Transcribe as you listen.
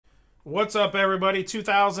What's up, everybody?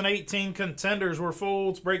 2018 Contenders were full.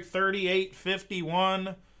 It's break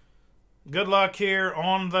 3851. Good luck here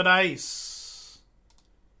on the dice.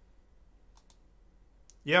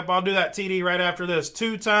 Yep, I'll do that TD right after this.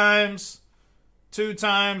 Two times.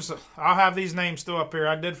 I'll have these names still up here.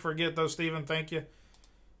 I did forget those, Steven. Thank you.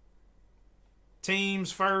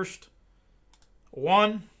 Teams first.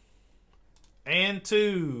 1 and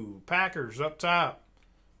 2. Packers up top.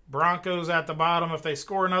 Broncos at the bottom. If they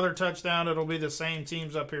score another touchdown, it'll be the same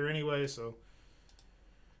teams up here anyway, so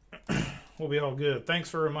we'll be all good. Thanks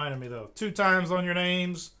for reminding me, though. 2 times on your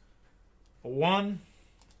names. 1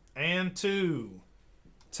 and 2.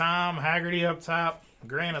 Tom Haggerty up top.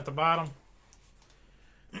 Grant at the bottom.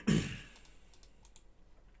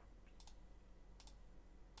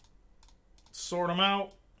 Sort them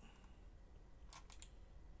out.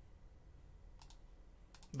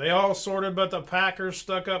 They all sorted, but the Packers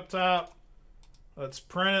stuck up top. Let's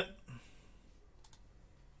print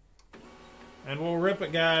it. And we'll rip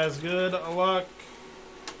it, guys. Good luck.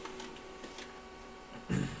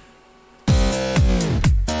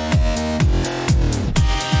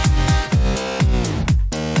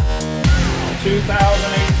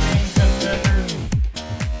 Contenders.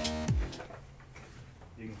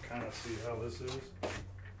 You can kind of see how this is.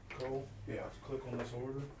 Cole? Yeah. Let's click on this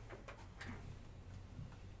order.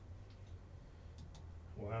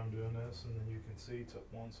 While I'm doing this, and then you can see took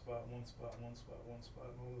one spot, and all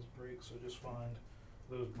those breaks. So just find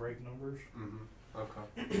those break numbers. Okay.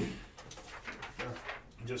 Yeah.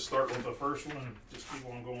 Just start with the first one and just keep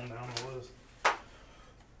on going down the list.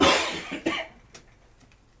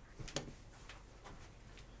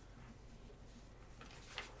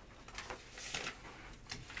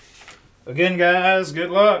 Again, guys,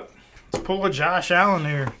 good luck. Let's pull a Josh Allen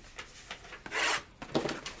here.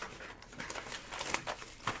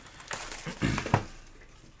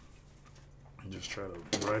 Just try to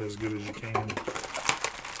write as good as you can.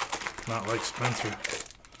 Not like Spencer.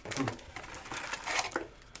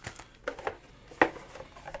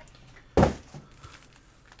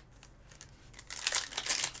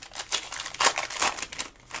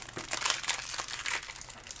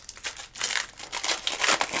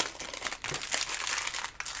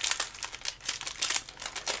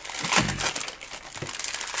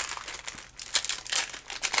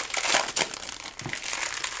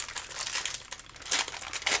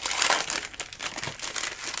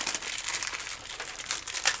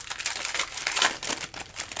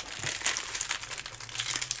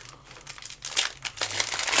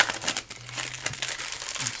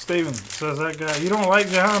 Steven says that guy, you don't like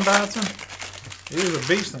Jahan Dotson? He was a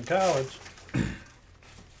beast in college.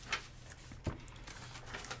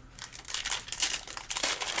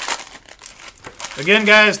 Again,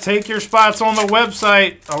 guys, take your spots on the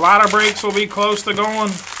website. A lot of breaks will be close to going.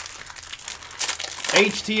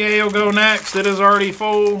 HTA will go next. It is already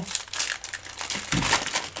full.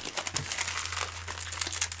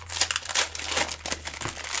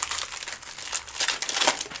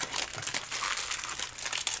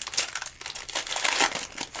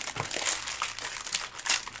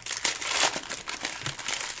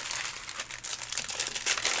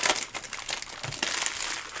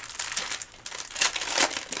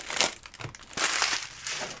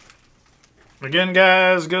 Again,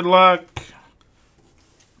 guys, good luck.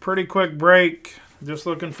 Pretty quick break. Just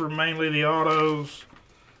looking for mainly the autos.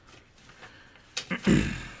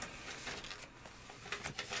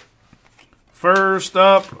 First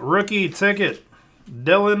up, rookie ticket.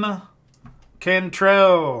 Dylan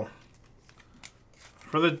Cantrell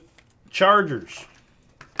for the Chargers.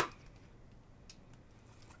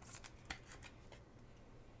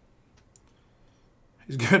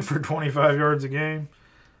 He's good for 25 yards a game.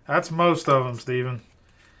 That's most of them, Steven.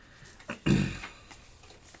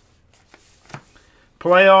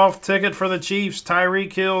 Playoff ticket for the Chiefs.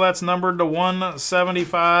 Tyreek Hill, that's numbered to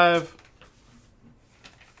 175.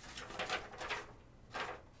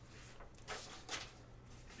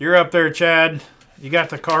 You're up there, Chad. You got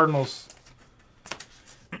the Cardinals.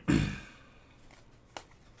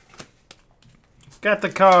 Got the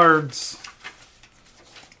Cards.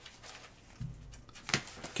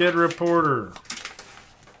 Kid Reporter.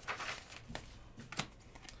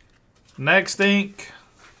 Next ink,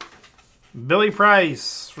 Billy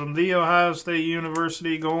Price from The Ohio State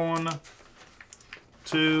University going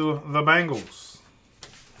to the Bengals.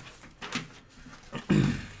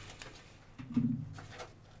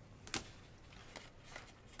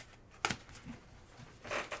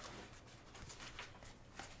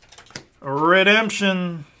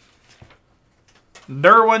 Redemption,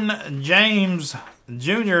 Derwin James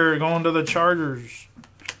Jr. going to the Chargers.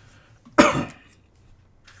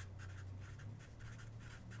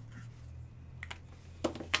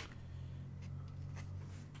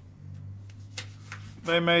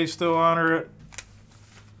 They may still honor it.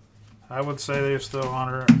 I would say they still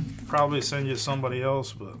honor it. Probably send you somebody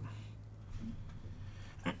else, but.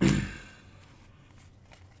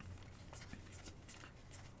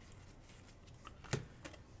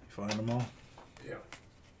 Find them all? Yeah.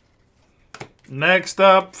 Next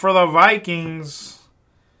up for the Vikings,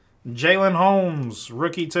 Jalen Holmes,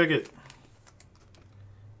 rookie ticket.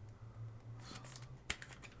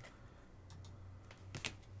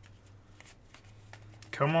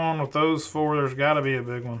 Come on with those four. There's got to be a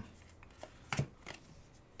big one.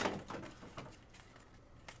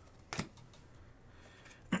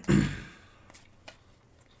 Not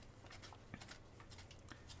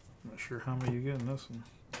sure how many you get in this one.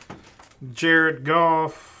 Jared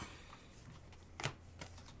Goff.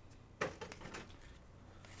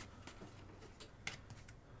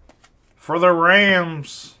 For the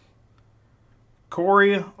Rams,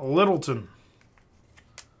 Corey Littleton.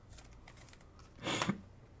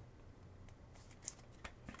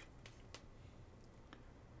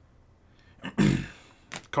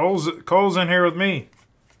 Cole's in here with me.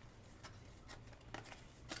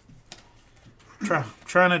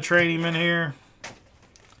 Trying to trade him in here.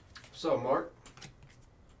 What's up, Mark?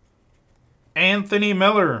 Anthony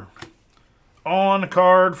Miller on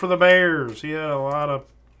card for the Bears. He had a lot of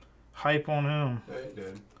hype on him. Yeah, he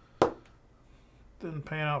did. Didn't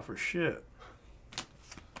pan out for shit.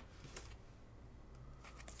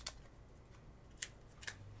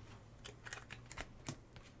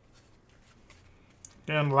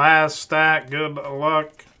 Again, last stack. Good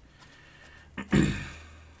luck.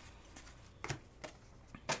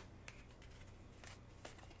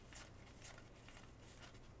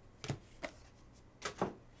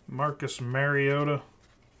 Marcus Mariota.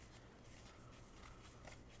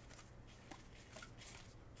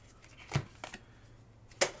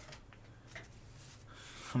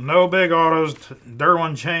 No big autos.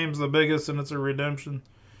 Derwin James, the biggest, and it's a redemption.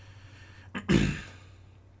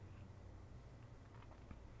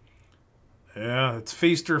 Yeah, it's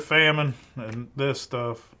feast or famine and this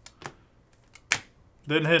stuff.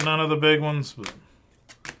 Didn't hit none of the big ones. But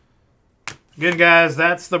good, guys.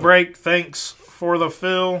 That's the break. Thanks for the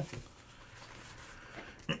fill.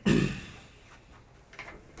 And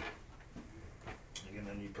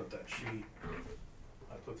then you put that sheet.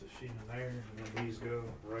 I put the sheet in there, and then these go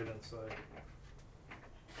right inside.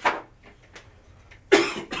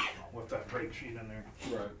 With that break sheet in there.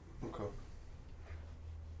 Right. Okay.